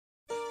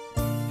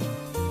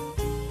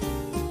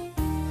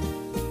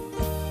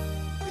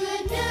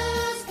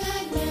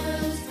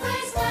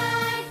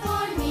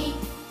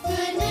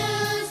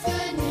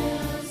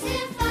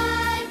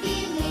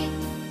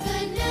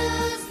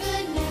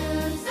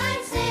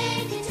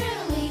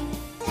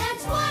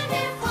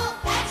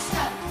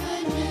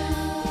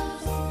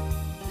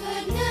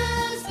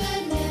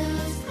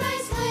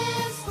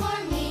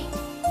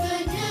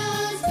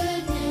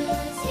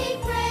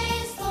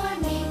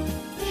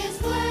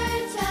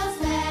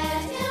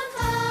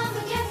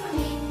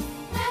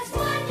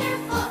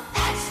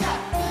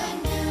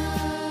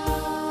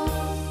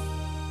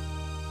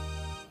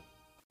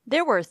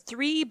There were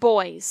 3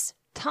 boys,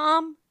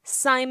 Tom,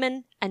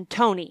 Simon, and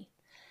Tony.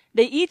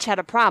 They each had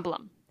a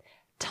problem.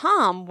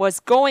 Tom was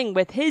going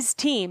with his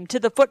team to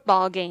the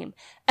football game,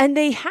 and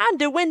they had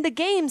to win the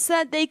game so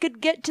that they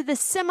could get to the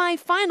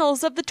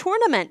semifinals of the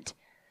tournament.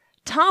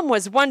 Tom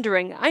was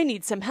wondering, I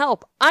need some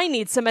help. I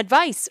need some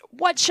advice.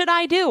 What should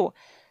I do?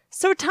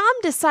 So Tom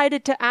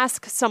decided to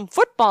ask some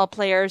football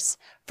players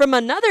from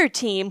another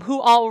team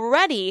who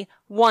already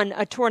won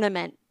a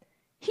tournament.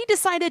 He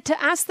decided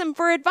to ask them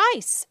for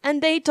advice,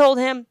 and they told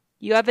him,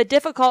 you have a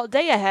difficult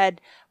day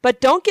ahead, but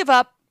don't give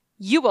up.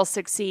 You will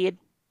succeed.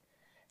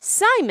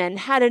 Simon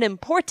had an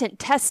important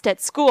test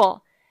at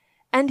school,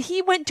 and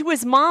he went to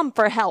his mom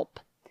for help.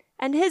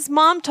 And his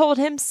mom told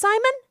him,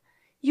 Simon,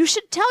 you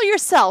should tell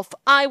yourself,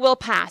 I will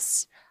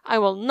pass. I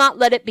will not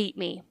let it beat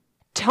me.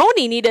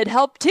 Tony needed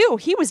help too.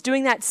 He was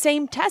doing that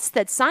same test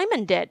that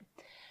Simon did.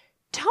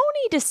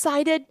 Tony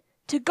decided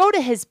to go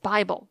to his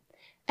Bible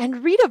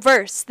and read a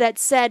verse that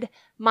said,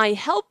 my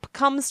help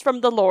comes from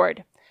the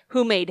Lord,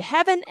 who made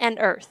heaven and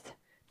earth.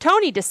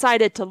 Tony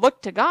decided to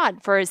look to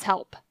God for his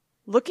help.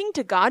 Looking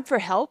to God for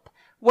help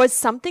was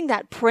something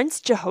that Prince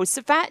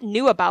Jehoshaphat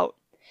knew about.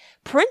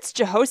 Prince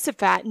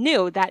Jehoshaphat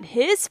knew that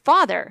his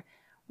father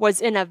was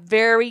in a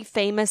very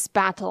famous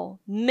battle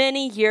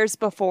many years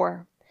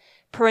before.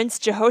 Prince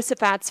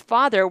Jehoshaphat's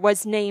father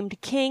was named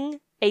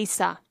King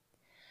Asa.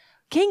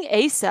 King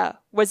Asa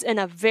was in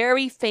a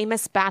very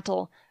famous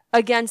battle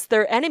against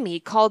their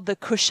enemy called the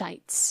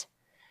Cushites.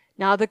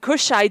 Now the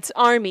Cushites'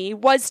 army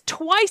was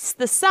twice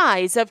the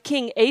size of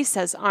King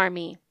Asa's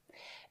army.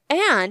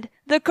 And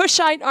the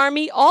Cushite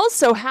army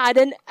also had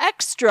an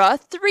extra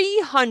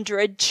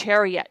 300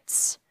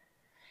 chariots.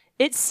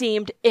 It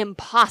seemed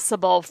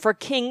impossible for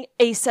King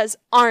Asa's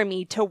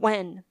army to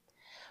win.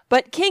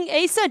 But King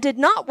Asa did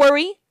not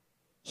worry.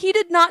 He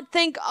did not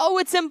think, oh,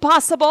 it's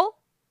impossible.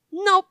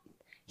 Nope.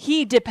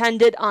 He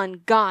depended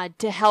on God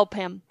to help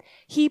him.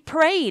 He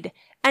prayed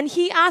and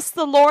he asked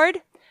the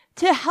Lord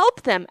to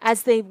help them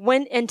as they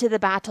went into the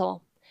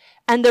battle.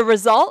 And the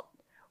result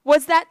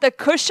was that the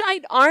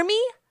Cushite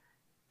army,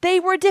 they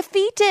were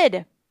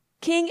defeated.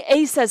 King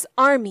Asa's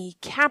army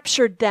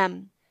captured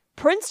them.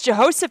 Prince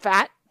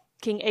Jehoshaphat,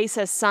 King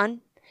Asa's son,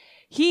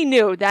 he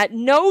knew that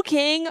no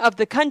king of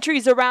the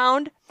countries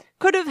around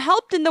could have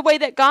helped in the way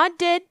that God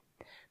did.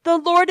 The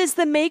Lord is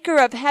the maker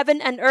of heaven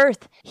and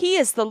earth. He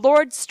is the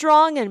Lord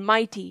strong and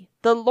mighty,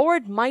 the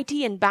Lord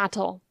mighty in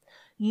battle.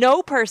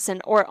 No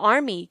person or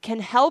army can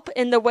help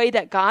in the way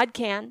that God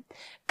can.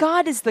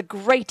 God is the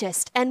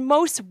greatest and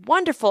most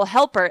wonderful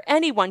helper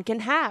anyone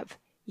can have.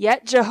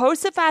 Yet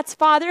Jehoshaphat's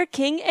father,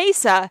 King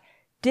Asa,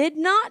 did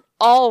not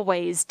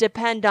always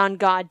depend on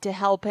God to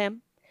help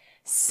him.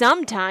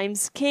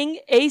 Sometimes King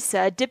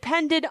Asa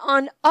depended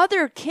on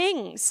other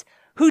kings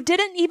who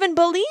didn't even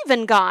believe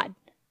in God.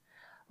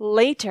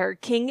 Later,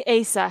 King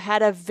Asa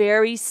had a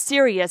very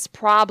serious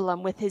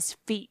problem with his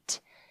feet.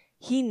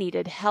 He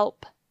needed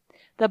help.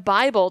 The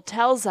Bible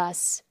tells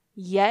us,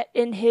 yet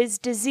in his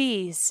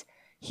disease,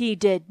 he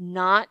did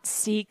not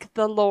seek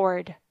the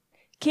Lord.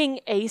 King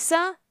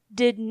Asa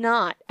did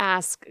not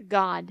ask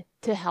God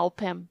to help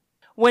him.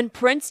 When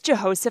Prince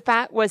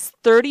Jehoshaphat was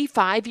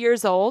 35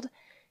 years old,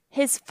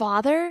 his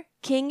father,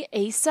 King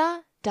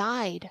Asa,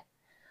 died.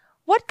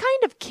 What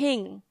kind of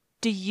king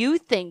do you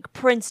think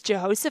Prince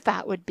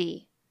Jehoshaphat would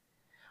be?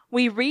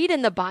 We read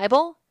in the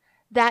Bible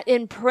that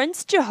in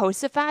Prince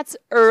Jehoshaphat's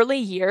early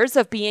years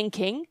of being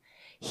king,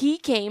 he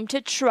came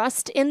to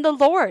trust in the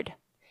Lord.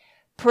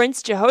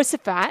 Prince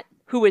Jehoshaphat,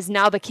 who is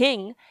now the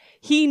king,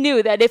 he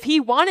knew that if he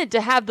wanted to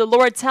have the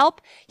Lord's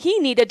help, he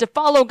needed to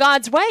follow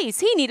God's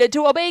ways. He needed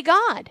to obey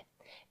God.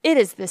 It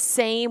is the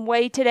same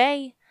way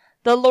today.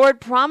 The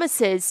Lord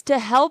promises to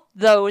help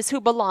those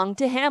who belong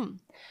to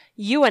him.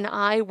 You and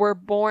I were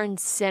born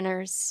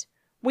sinners.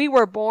 We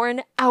were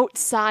born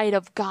outside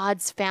of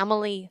God's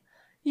family.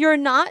 You're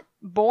not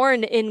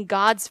born in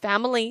God's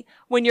family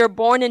when you're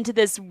born into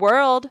this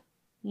world.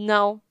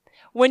 No,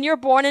 when you're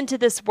born into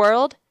this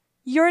world,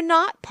 you're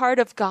not part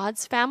of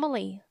God's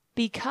family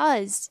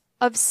because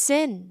of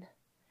sin.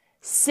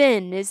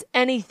 Sin is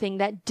anything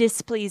that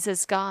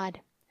displeases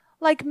God.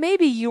 Like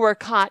maybe you were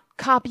caught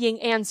copying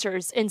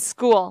answers in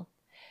school,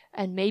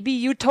 and maybe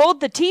you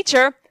told the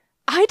teacher,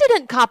 I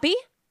didn't copy.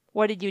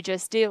 What did you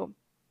just do?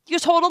 You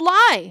told a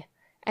lie,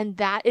 and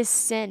that is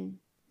sin.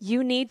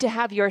 You need to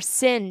have your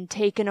sin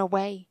taken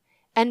away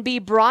and be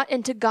brought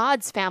into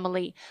God's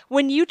family.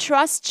 When you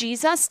trust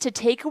Jesus to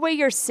take away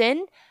your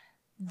sin,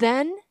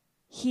 then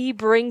he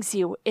brings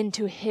you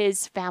into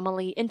his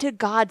family, into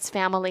God's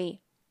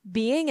family.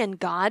 Being in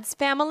God's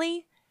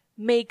family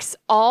makes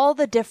all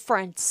the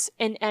difference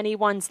in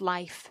anyone's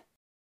life.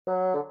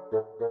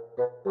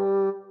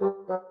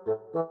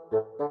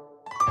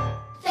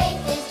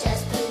 Faith is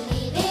just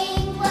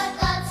believing what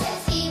God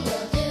says he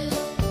will do.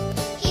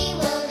 He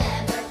will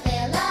never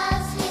fail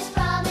us, his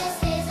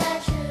promises are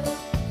true.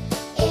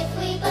 If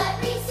we but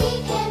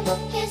receive him,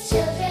 his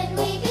children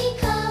we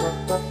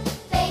become.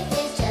 Faith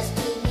is just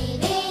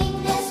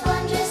believing this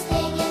wondrous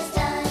thing is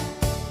done.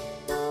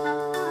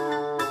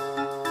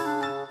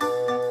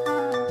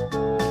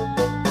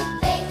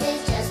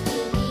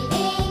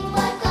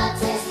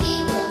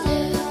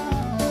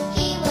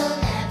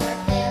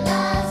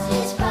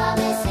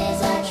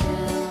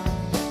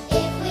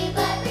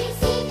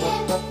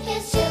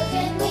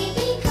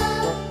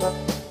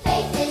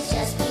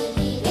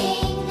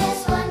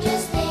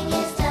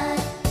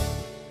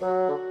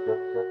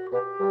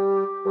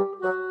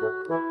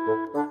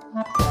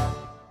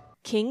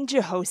 King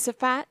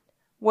Jehoshaphat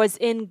was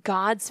in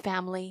God's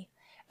family,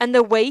 and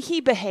the way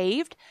he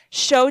behaved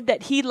showed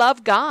that he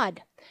loved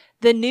God.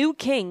 The new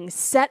king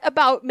set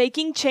about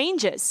making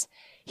changes.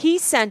 He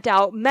sent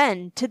out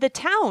men to the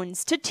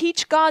towns to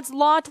teach God's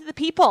law to the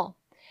people.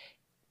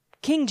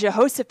 King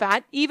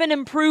Jehoshaphat even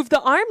improved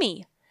the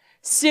army.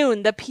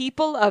 Soon the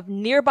people of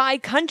nearby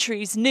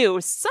countries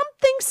knew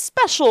something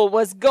special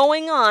was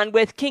going on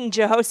with King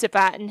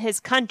Jehoshaphat and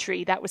his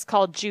country that was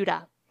called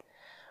Judah.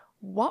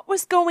 What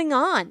was going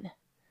on?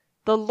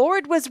 The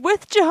Lord was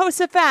with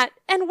Jehoshaphat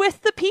and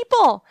with the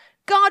people.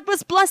 God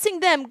was blessing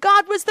them.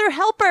 God was their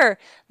helper.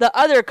 The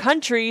other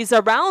countries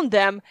around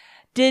them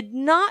did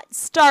not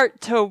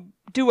start to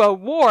do a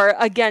war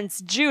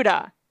against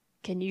Judah.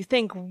 Can you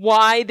think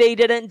why they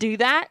didn't do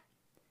that?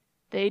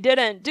 They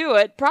didn't do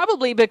it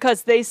probably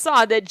because they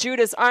saw that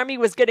Judah's army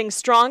was getting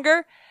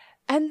stronger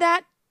and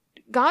that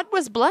God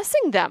was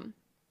blessing them.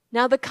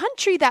 Now, the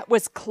country that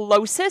was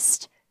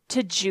closest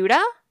to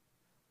Judah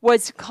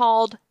was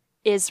called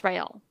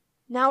Israel.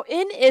 Now,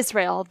 in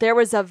Israel, there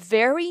was a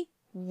very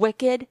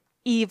wicked,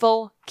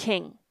 evil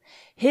king.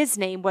 His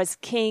name was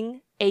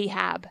King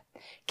Ahab.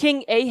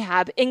 King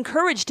Ahab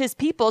encouraged his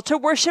people to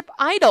worship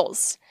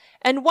idols.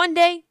 And one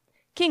day,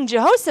 King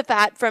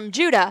Jehoshaphat from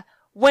Judah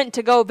went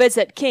to go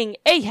visit King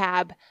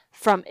Ahab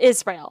from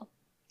Israel.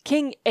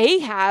 King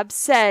Ahab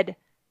said,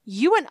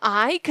 "You and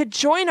I could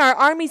join our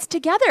armies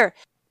together,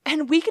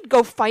 and we could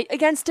go fight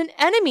against an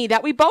enemy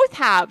that we both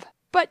have."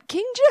 But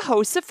King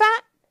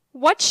Jehoshaphat,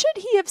 what should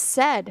he have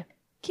said?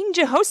 King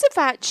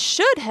Jehoshaphat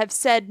should have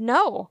said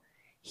no.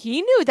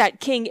 He knew that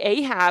King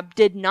Ahab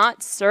did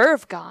not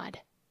serve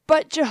God.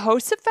 But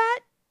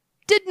Jehoshaphat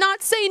did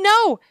not say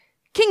no.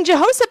 King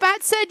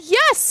Jehoshaphat said,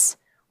 "Yes,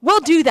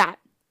 we'll do that.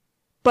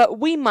 But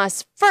we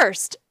must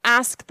first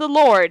ask the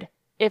Lord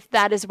if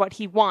that is what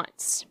he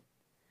wants."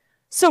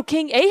 So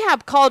King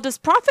Ahab called his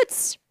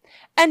prophets,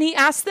 and he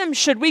asked them,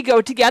 "Should we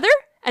go together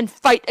and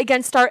fight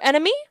against our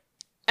enemy?"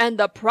 And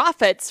the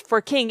prophets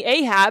for King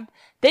Ahab,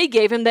 they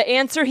gave him the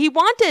answer he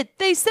wanted.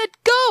 They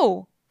said,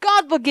 "Go,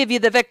 God will give you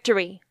the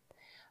victory."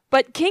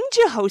 But King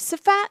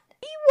Jehoshaphat,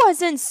 he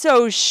wasn't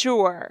so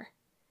sure.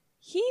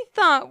 He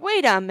thought,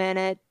 wait a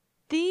minute,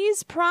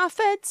 these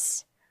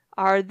prophets,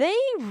 are they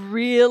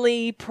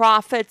really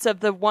prophets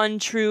of the one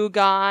true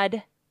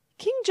God?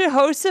 King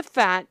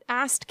Jehoshaphat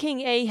asked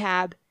King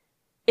Ahab,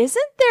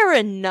 "Isn't there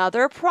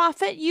another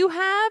prophet you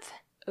have?"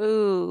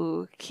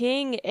 Ooh,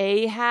 King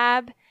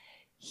Ahab,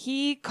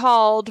 he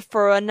called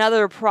for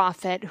another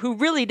prophet who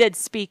really did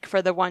speak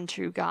for the one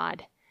true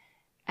God.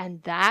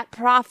 And that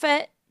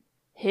prophet,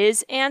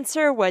 his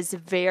answer was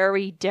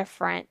very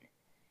different.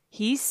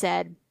 He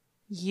said,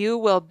 "You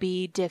will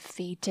be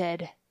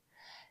defeated."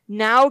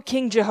 Now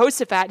King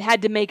Jehoshaphat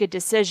had to make a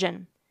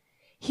decision.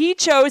 He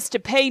chose to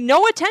pay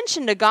no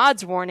attention to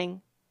God's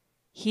warning.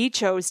 He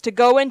chose to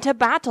go into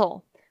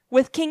battle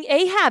with King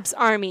Ahab's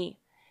army,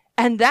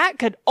 and that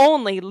could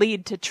only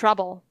lead to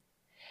trouble.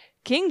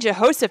 King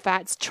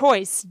Jehoshaphat's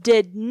choice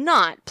did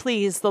not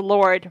please the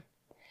Lord,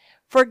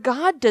 for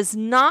God does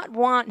not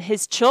want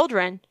his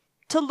children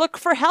to look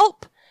for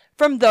help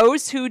from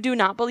those who do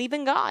not believe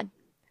in God.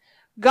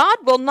 God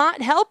will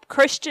not help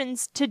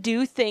Christians to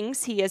do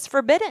things he has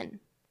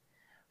forbidden.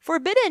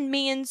 Forbidden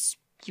means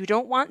you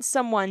don't want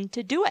someone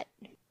to do it.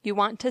 You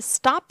want to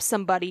stop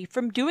somebody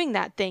from doing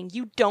that thing.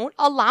 You don't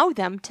allow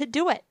them to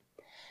do it.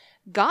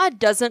 God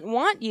doesn't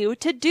want you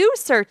to do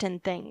certain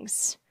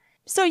things.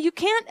 So you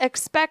can't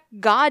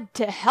expect God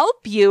to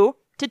help you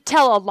to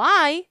tell a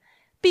lie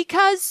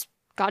because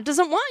God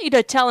doesn't want you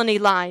to tell any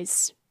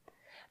lies.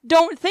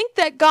 Don't think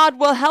that God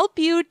will help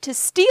you to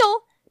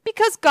steal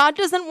because God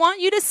doesn't want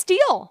you to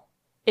steal.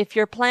 If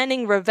you're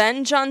planning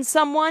revenge on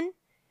someone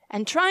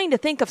and trying to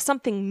think of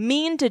something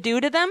mean to do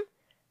to them,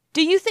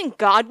 do you think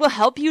God will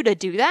help you to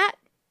do that?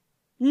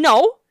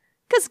 No,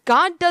 because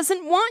God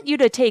doesn't want you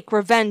to take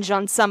revenge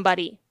on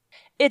somebody.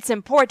 It's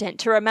important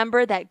to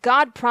remember that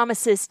God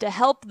promises to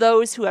help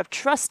those who have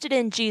trusted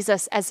in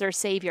Jesus as their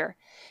Savior.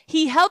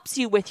 He helps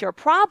you with your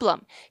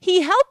problem.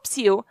 He helps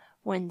you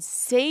when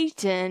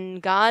Satan,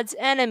 God's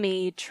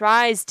enemy,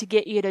 tries to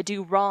get you to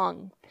do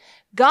wrong.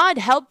 God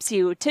helps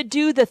you to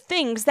do the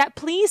things that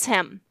please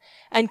him.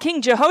 And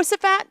King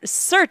Jehoshaphat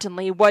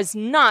certainly was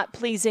not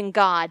pleasing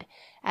God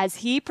as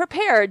he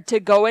prepared to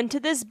go into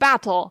this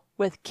battle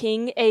with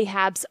King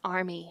Ahab's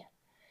army.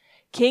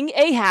 King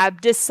Ahab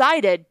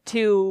decided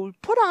to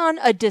put on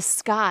a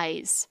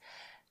disguise.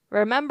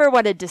 Remember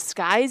what a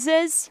disguise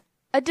is?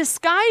 A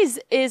disguise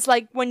is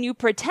like when you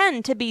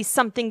pretend to be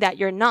something that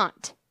you're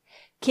not.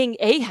 King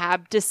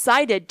Ahab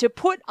decided to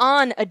put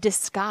on a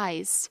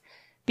disguise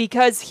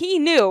because he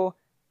knew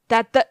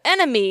that the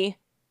enemy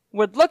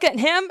would look at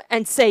him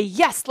and say,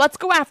 "Yes, let's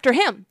go after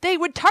him." They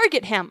would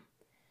target him.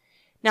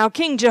 Now,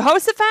 King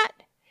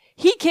Jehoshaphat,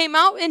 he came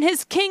out in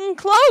his king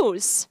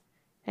clothes,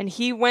 and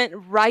he went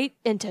right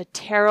into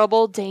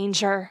terrible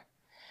danger.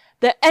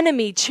 The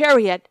enemy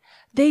chariot,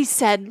 they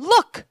said,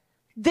 "Look,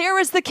 there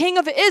is the king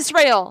of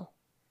Israel.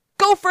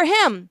 Go for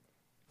him."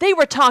 They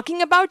were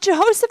talking about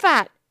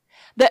Jehoshaphat.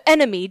 The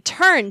enemy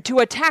turned to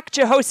attack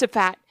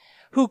Jehoshaphat,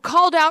 who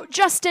called out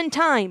just in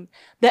time.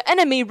 The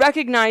enemy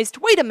recognized,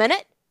 wait a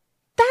minute,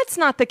 that's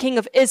not the king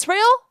of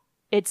Israel.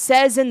 It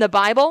says in the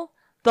Bible,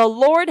 the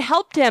Lord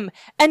helped him,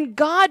 and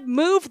God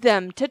moved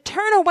them to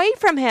turn away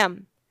from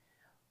him.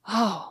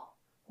 Oh,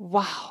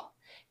 wow.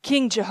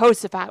 King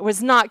Jehoshaphat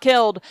was not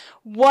killed.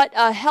 What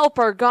a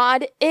helper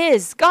God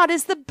is. God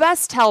is the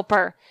best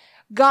helper.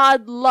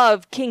 God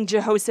loved King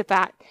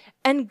Jehoshaphat,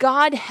 and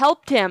God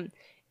helped him.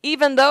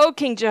 Even though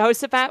King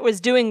Jehoshaphat was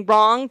doing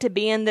wrong to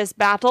be in this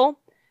battle,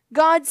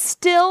 God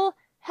still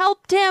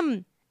helped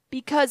him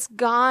because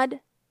God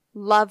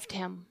loved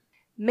him.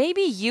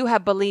 Maybe you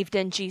have believed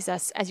in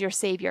Jesus as your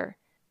Savior.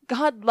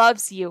 God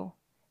loves you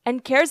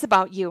and cares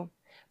about you,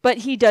 but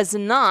he does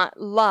not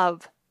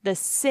love the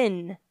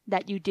sin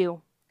that you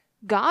do.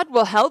 God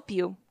will help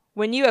you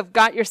when you have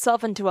got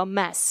yourself into a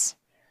mess.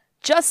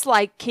 Just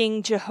like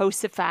King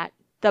Jehoshaphat,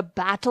 the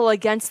battle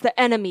against the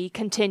enemy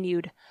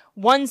continued.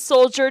 One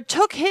soldier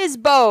took his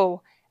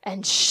bow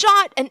and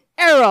shot an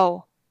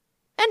arrow.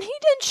 And he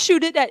didn't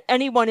shoot it at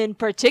anyone in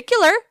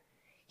particular.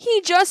 He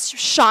just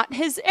shot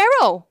his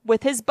arrow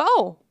with his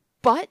bow.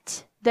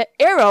 But the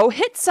arrow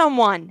hit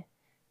someone.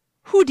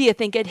 Who do you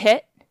think it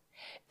hit?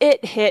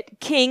 It hit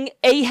King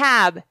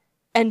Ahab,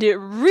 and it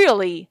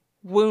really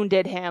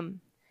wounded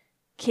him.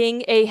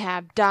 King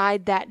Ahab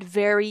died that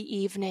very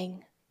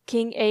evening.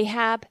 King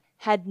Ahab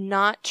had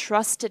not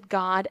trusted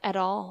God at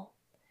all.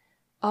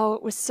 Oh,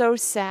 it was so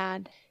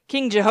sad.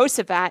 King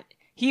Jehoshaphat,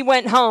 he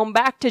went home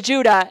back to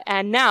Judah,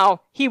 and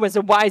now he was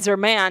a wiser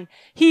man.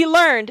 He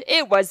learned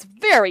it was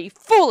very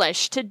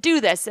foolish to do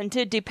this and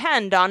to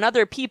depend on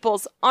other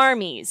people's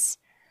armies.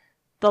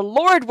 The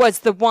Lord was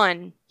the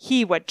one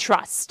he would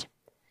trust.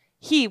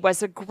 He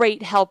was a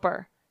great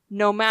helper,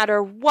 no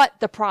matter what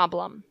the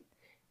problem.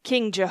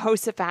 King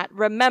Jehoshaphat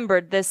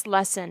remembered this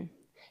lesson,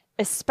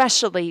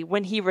 especially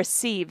when he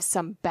received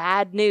some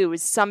bad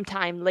news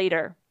sometime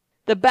later.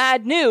 The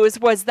bad news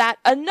was that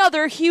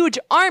another huge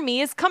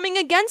army is coming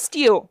against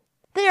you.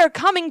 They are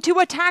coming to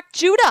attack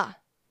Judah.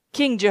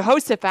 King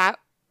Jehoshaphat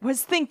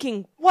was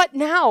thinking, what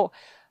now?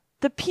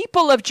 The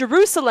people of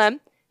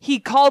Jerusalem, he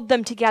called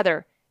them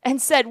together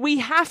and said, we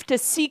have to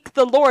seek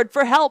the Lord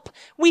for help.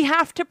 We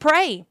have to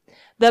pray.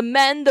 The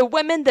men, the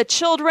women, the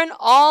children,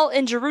 all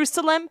in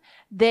Jerusalem,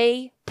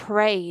 they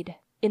prayed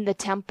in the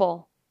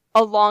temple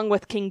along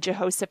with King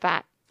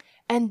Jehoshaphat.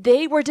 And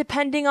they were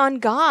depending on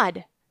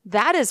God.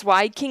 That is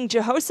why King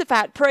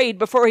Jehoshaphat prayed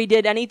before he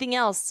did anything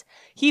else.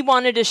 He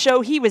wanted to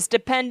show he was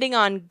depending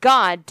on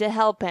God to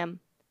help him.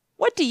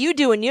 What do you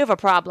do when you have a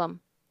problem?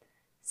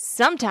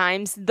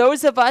 Sometimes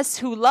those of us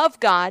who love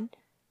God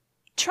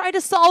try to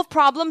solve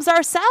problems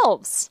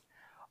ourselves.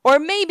 Or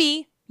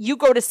maybe you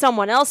go to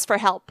someone else for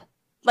help,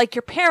 like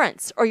your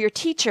parents or your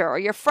teacher or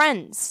your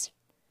friends.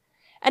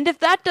 And if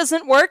that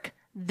doesn't work,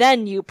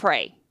 then you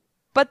pray.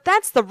 But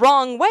that's the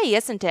wrong way,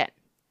 isn't it?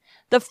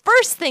 The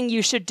first thing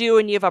you should do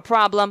when you have a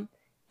problem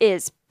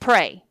is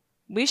pray.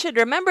 We should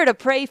remember to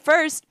pray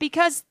first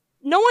because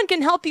no one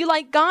can help you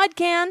like God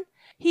can.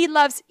 He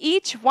loves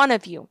each one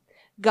of you.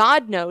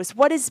 God knows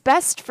what is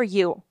best for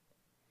you.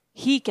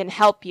 He can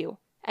help you,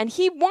 and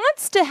he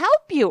wants to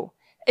help you,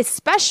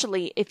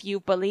 especially if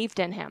you've believed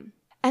in him.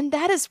 And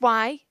that is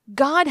why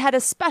God had a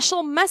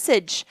special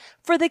message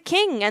for the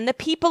king and the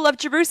people of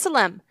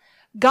Jerusalem.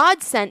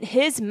 God sent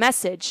his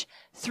message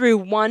through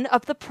one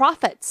of the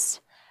prophets.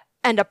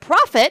 And a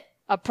prophet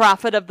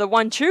of the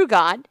one true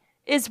God,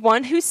 is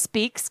one who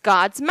speaks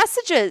God's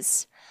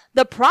messages.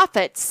 The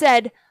prophet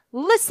said,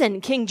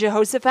 listen, King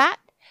Jehoshaphat,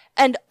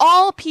 and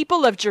all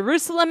people of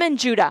Jerusalem and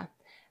Judah.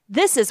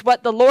 This is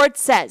what the Lord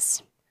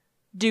says.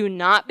 Do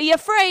not be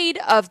afraid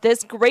of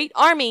this great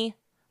army,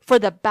 for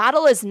the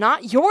battle is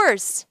not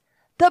yours.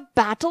 The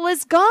battle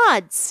is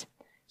God's.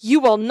 You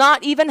will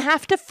not even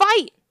have to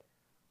fight.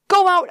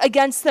 Go out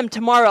against them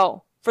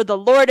tomorrow, for the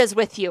Lord is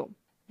with you.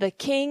 The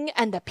king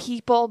and the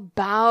people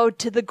bowed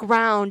to the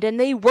ground and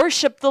they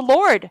worshiped the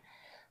Lord.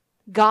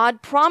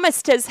 God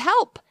promised his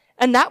help,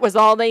 and that was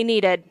all they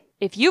needed.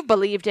 If you've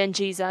believed in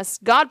Jesus,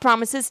 God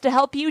promises to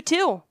help you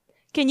too.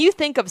 Can you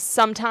think of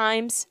some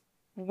times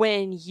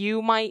when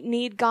you might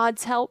need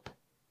God's help?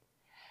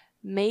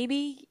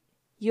 Maybe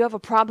you have a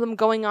problem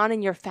going on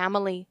in your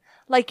family,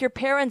 like your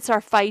parents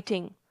are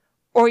fighting,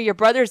 or your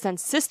brothers and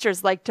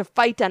sisters like to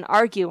fight and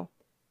argue.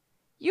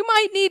 You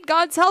might need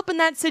God's help in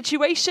that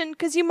situation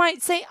because you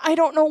might say, I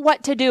don't know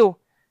what to do.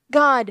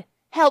 God,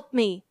 help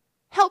me.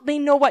 Help me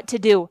know what to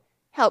do.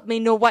 Help me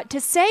know what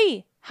to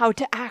say, how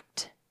to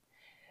act.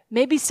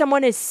 Maybe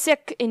someone is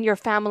sick in your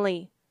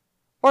family,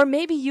 or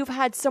maybe you've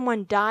had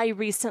someone die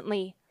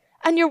recently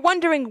and you're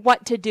wondering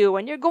what to do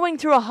and you're going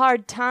through a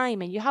hard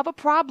time and you have a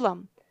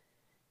problem.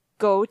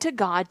 Go to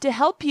God to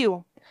help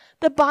you.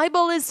 The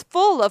Bible is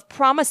full of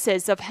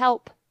promises of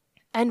help.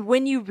 And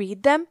when you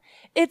read them,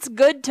 it's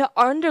good to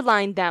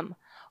underline them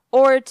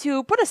or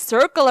to put a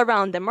circle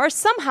around them or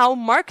somehow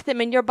mark them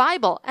in your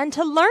Bible and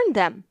to learn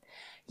them.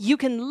 You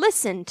can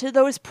listen to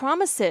those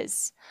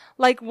promises.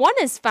 Like one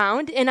is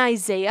found in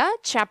Isaiah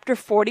chapter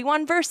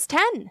 41 verse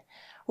 10,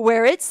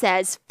 where it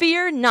says,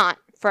 "Fear not,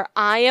 for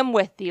I am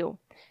with you.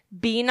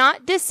 Be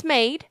not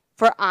dismayed,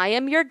 for I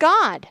am your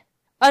God."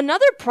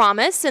 Another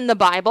promise in the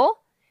Bible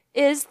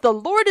is, "The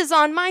Lord is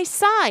on my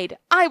side.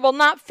 I will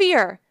not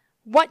fear.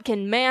 What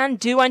can man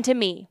do unto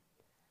me?"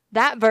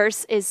 That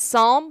verse is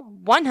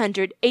Psalm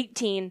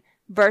 118,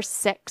 verse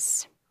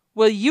 6.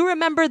 Will you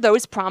remember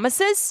those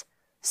promises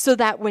so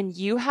that when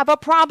you have a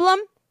problem,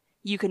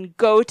 you can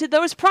go to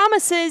those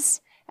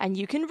promises and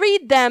you can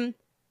read them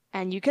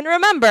and you can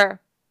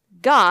remember,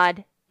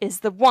 God is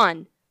the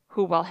one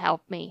who will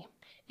help me.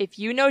 If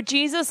you know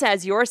Jesus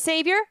as your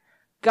Savior,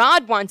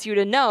 God wants you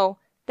to know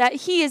that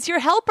He is your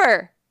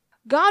helper.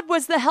 God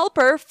was the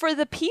helper for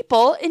the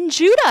people in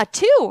Judah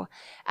too,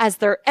 as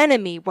their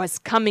enemy was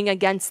coming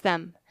against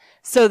them.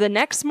 So the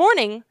next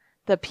morning,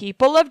 the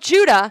people of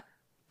Judah,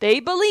 they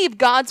believed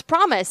God's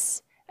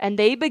promise, and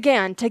they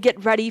began to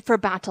get ready for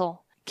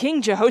battle.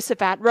 King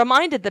Jehoshaphat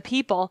reminded the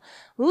people,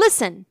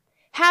 "Listen,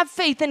 have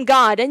faith in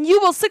God, and you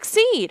will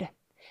succeed."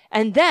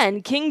 And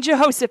then King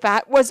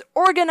Jehoshaphat was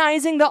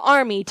organizing the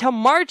army to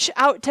march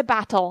out to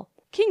battle.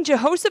 King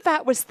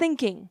Jehoshaphat was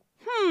thinking,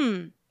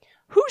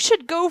 who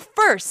should go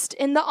first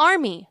in the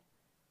army?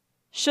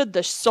 Should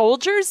the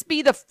soldiers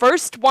be the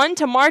first one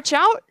to march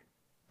out?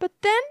 But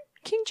then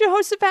King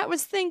Jehoshaphat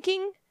was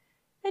thinking,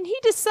 and he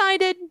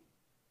decided,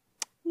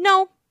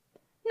 no,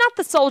 not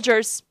the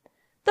soldiers.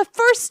 The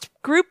first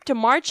group to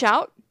march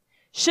out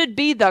should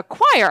be the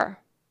choir.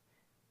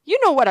 You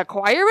know what a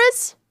choir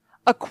is?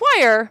 A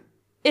choir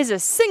is a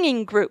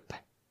singing group.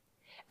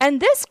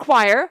 And this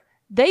choir,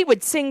 they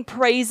would sing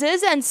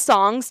praises and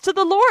songs to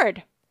the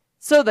Lord.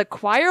 So the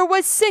choir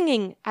was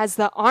singing as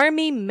the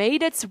army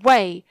made its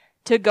way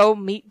to go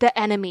meet the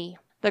enemy.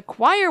 The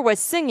choir was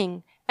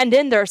singing, and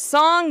in their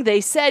song they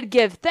said,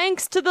 "Give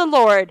thanks to the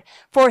Lord,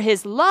 for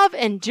His love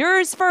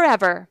endures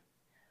forever."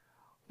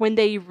 When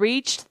they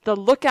reached the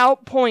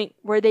lookout point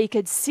where they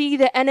could see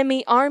the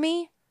enemy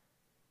army,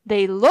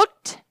 they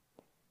looked,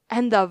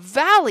 and the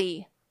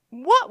valley,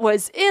 what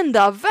was in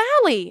the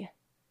valley?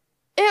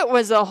 It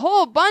was a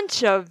whole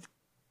bunch of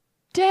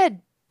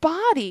dead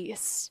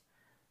bodies.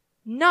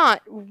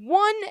 Not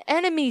one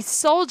enemy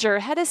soldier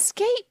had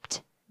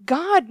escaped.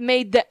 God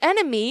made the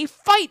enemy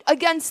fight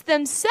against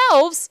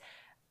themselves,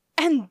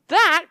 and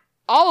that,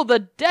 all the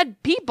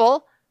dead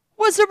people,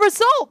 was a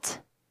result.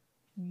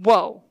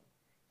 Whoa!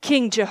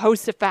 King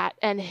Jehoshaphat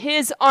and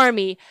his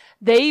army,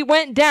 they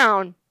went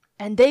down,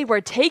 and they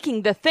were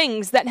taking the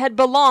things that had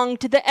belonged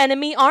to the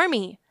enemy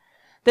army.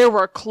 There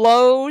were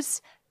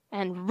clothes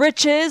and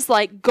riches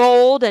like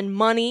gold and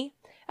money,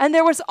 and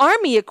there was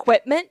army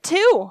equipment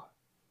too.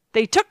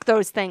 They took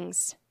those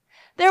things.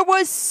 There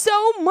was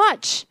so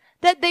much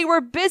that they were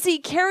busy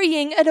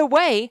carrying it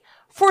away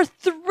for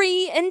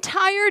 3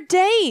 entire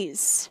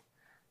days.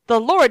 The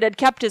Lord had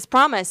kept His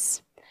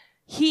promise.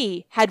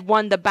 He had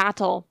won the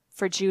battle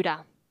for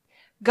Judah.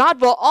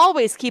 God will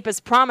always keep His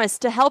promise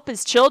to help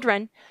His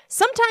children.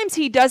 Sometimes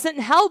He doesn't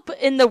help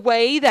in the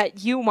way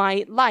that you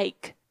might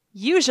like.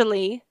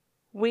 Usually,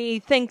 we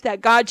think that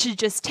God should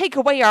just take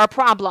away our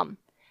problem.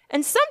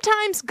 And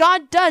sometimes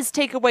God does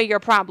take away your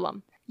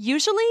problem.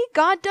 Usually,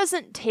 God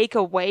doesn't take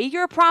away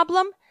your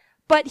problem,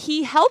 but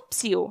He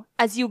helps you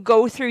as you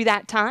go through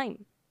that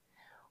time.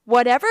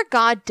 Whatever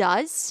God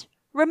does,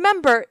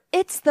 remember,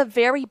 it's the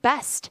very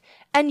best,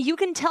 and you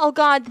can tell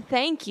God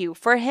thank you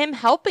for Him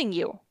helping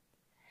you.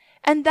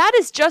 And that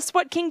is just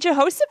what King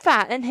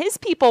Jehoshaphat and his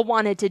people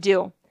wanted to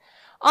do.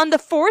 On the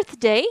 4th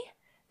day,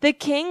 the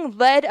king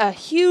led a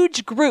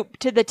huge group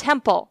to the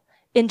temple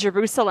in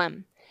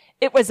Jerusalem.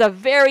 It was a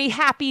very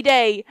happy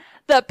day.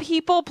 The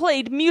people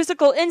played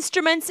musical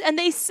instruments and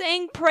they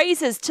sang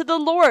praises to the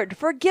Lord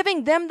for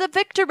giving them the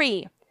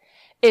victory.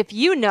 If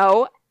you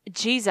know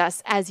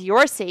Jesus as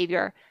your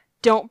Savior,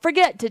 don't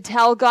forget to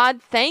tell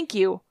God thank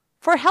you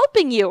for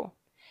helping you.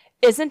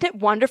 Isn't it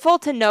wonderful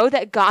to know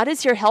that God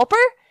is your helper?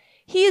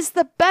 He is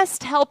the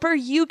best helper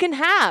you can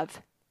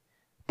have.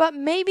 But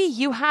maybe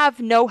you have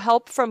no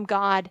help from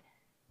God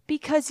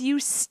because you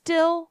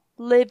still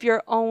live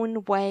your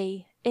own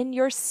way in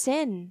your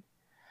sin.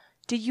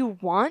 Do you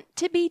want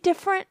to be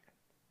different?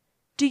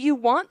 Do you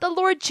want the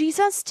Lord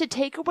Jesus to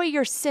take away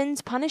your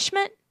sin's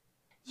punishment?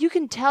 You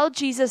can tell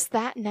Jesus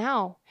that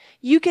now.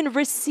 You can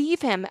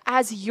receive Him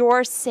as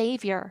your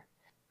Savior.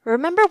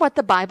 Remember what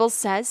the Bible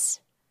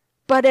says?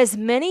 But as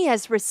many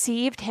as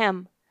received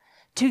Him,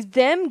 to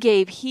them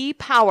gave He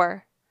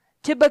power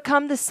to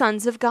become the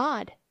sons of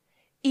God,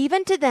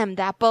 even to them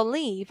that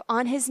believe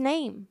on His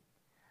name.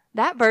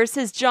 That verse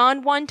is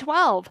John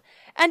 1:12,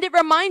 and it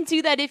reminds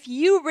you that if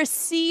you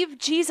receive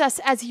Jesus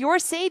as your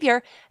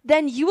Savior,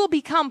 then you will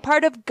become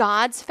part of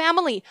God's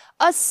family,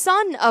 a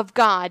son of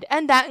God,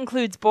 and that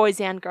includes boys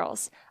and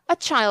girls, a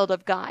child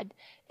of God.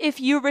 If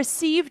you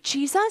receive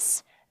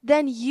Jesus,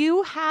 then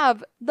you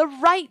have the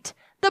right,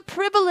 the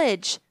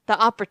privilege, the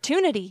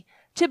opportunity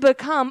to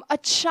become a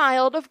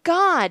child of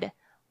God.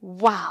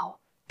 Wow,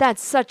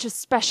 that's such a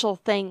special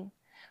thing.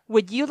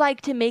 Would you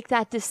like to make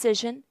that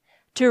decision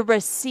to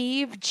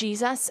receive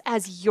Jesus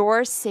as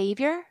your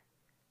Savior?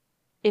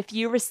 If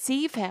you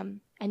receive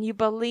Him and you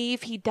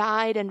believe he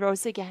died and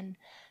rose again,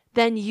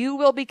 then you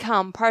will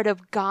become part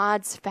of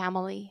God's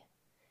family,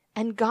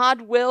 and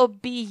God will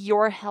be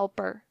your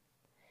helper.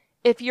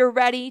 If you're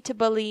ready to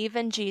believe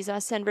in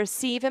Jesus and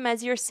receive him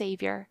as your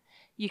Savior,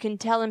 you can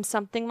tell him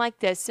something like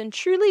this and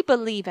truly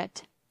believe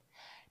it.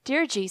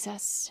 Dear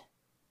Jesus,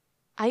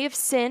 I have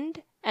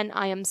sinned and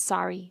I am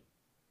sorry.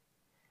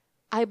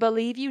 I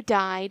believe you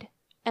died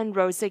and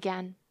rose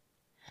again.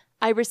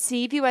 I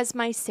receive you as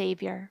my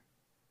Savior.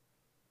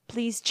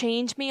 Please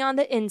change me on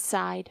the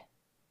inside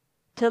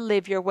to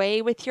live your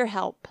way with your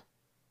help.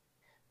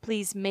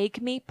 Please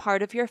make me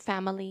part of your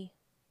family.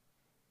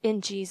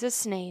 In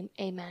Jesus' name,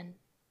 amen.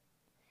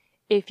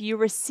 If you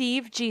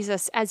receive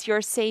Jesus as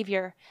your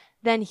Savior,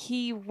 then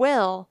he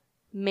will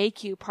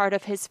make you part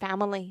of his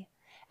family,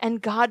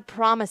 and God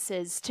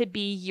promises to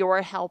be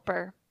your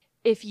helper.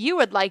 If you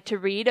would like to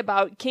read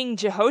about King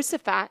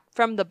Jehoshaphat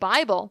from the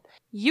Bible,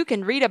 you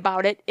can read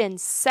about it in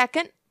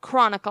 2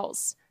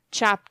 Chronicles,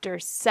 chapter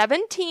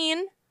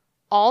 17,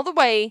 all the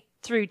way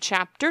through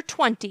chapter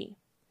 20.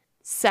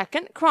 2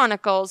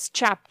 Chronicles,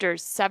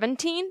 chapters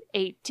 17,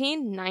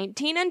 18,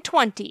 19, and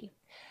 20.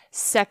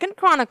 2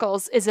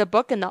 Chronicles is a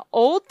book in the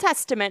Old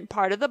Testament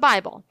part of the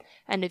Bible,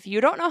 and if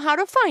you don't know how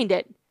to find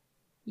it,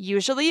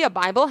 usually a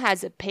Bible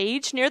has a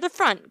page near the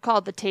front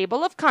called the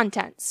Table of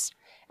Contents,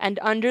 and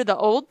under the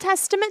Old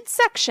Testament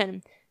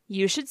section,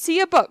 you should see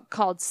a book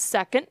called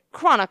 2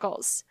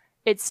 Chronicles.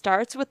 It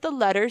starts with the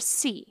letter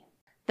C.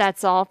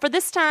 That's all for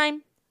this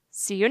time.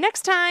 See you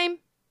next time.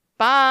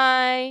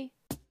 Bye.